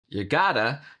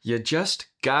you just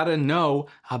gotta know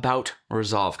about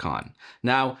ResolveCon.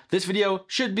 Now, this video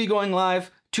should be going live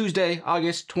Tuesday,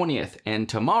 August 20th, and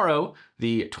tomorrow,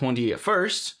 the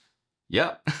 21st,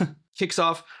 kicks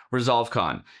off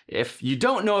ResolveCon. If you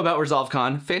don't know about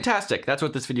ResolveCon, fantastic, that's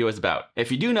what this video is about.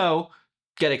 If you do know,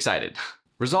 get excited.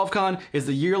 ResolveCon is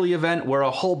the yearly event where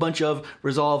a whole bunch of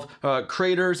Resolve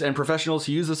creators and professionals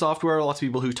who use the software, lots of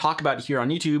people who talk about it here on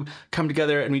YouTube, come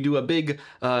together and we do a big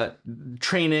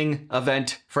training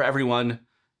event for everyone.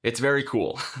 It's very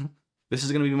cool. This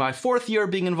is going to be my 4th year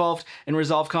being involved in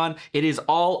ResolveCon. It is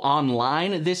all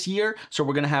online this year, so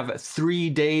we're going to have 3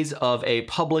 days of a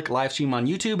public live stream on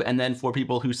YouTube, and then for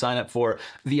people who sign up for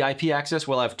VIP access,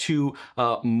 we'll have 2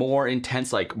 more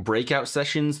intense like breakout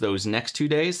sessions those next 2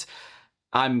 days.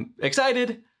 I'm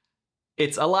excited.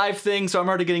 It's a live thing, so I'm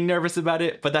already getting nervous about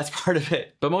it, but that's part of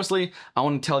it. But mostly, I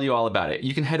want to tell you all about it.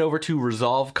 You can head over to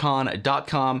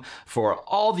ResolveCon.com for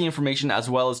all the information, as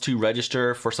well as to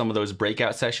register for some of those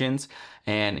breakout sessions.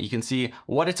 And you can see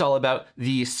what it's all about.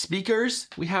 The speakers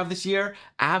we have this year,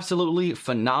 absolutely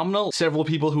phenomenal. Several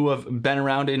people who have been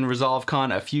around in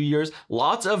ResolveCon a few years.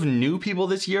 Lots of new people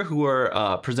this year who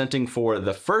are presenting for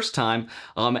the first time.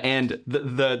 And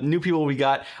the new people we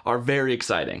got are very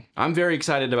exciting. I'm very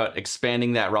excited about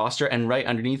expanding that roster. And right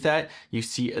underneath that, you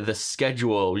see the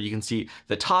schedule where you can see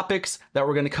the topics that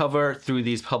we're going to cover through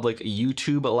these public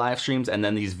YouTube live streams and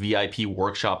then these VIP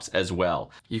workshops as well.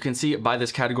 You can see by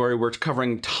this category, we're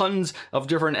covering tons of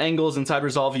different angles inside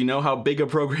Resolve. You know how big a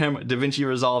program DaVinci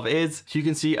Resolve is. You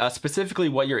can see specifically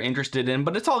what you're interested in,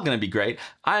 but it's all going to be great.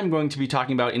 I'm going to be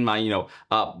talking about in my,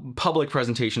 public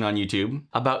presentation on YouTube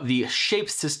about the shape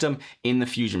system in the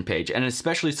Fusion page, and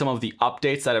especially some of the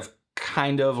updates that have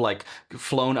kind of like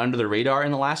flown under the radar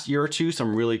in the last year or two.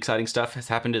 Some really exciting stuff has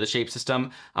happened to the shape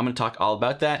system. I'm going to talk all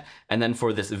about that. And then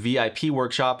for this VIP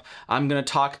workshop, I'm going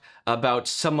to talk about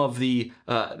some of the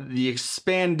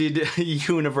expanded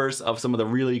universe of some of the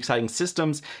really exciting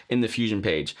systems in the Fusion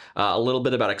page. A little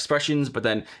bit about expressions, but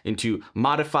then into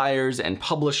modifiers and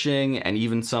publishing, and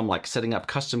even some like setting up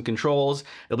custom controls.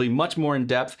 It'll be much more in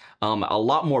depth, a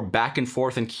lot more back and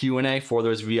forth and Q&A for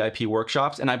those VIP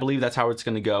workshops. And I believe that's how it's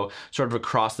going to go sort of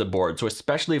across the board. So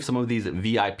especially if some of these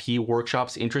VIP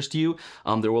workshops interest you,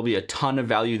 there will be a ton of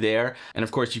value there. And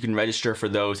of course you can register for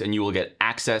those and you will get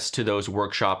access to those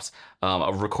workshops,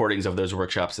 of recordings of those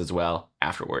workshops as well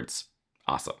afterwards.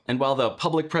 Awesome. And while the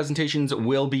public presentations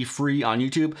will be free on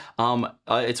YouTube,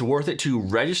 it's worth it to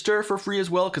register for free as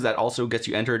well, because that also gets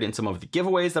you entered in some of the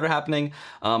giveaways that are happening,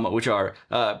 which are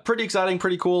pretty exciting,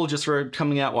 pretty cool, just for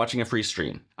coming out, watching a free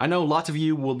stream. I know lots of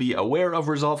you will be aware of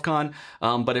ResolveCon,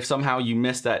 but if somehow you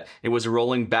missed that it was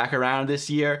rolling back around this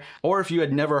year, or if you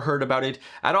had never heard about it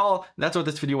at all, that's what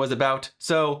this video was about.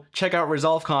 So check out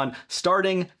ResolveCon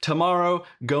starting tomorrow,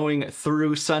 going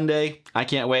through Sunday. I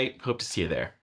can't wait. Hope to see you there.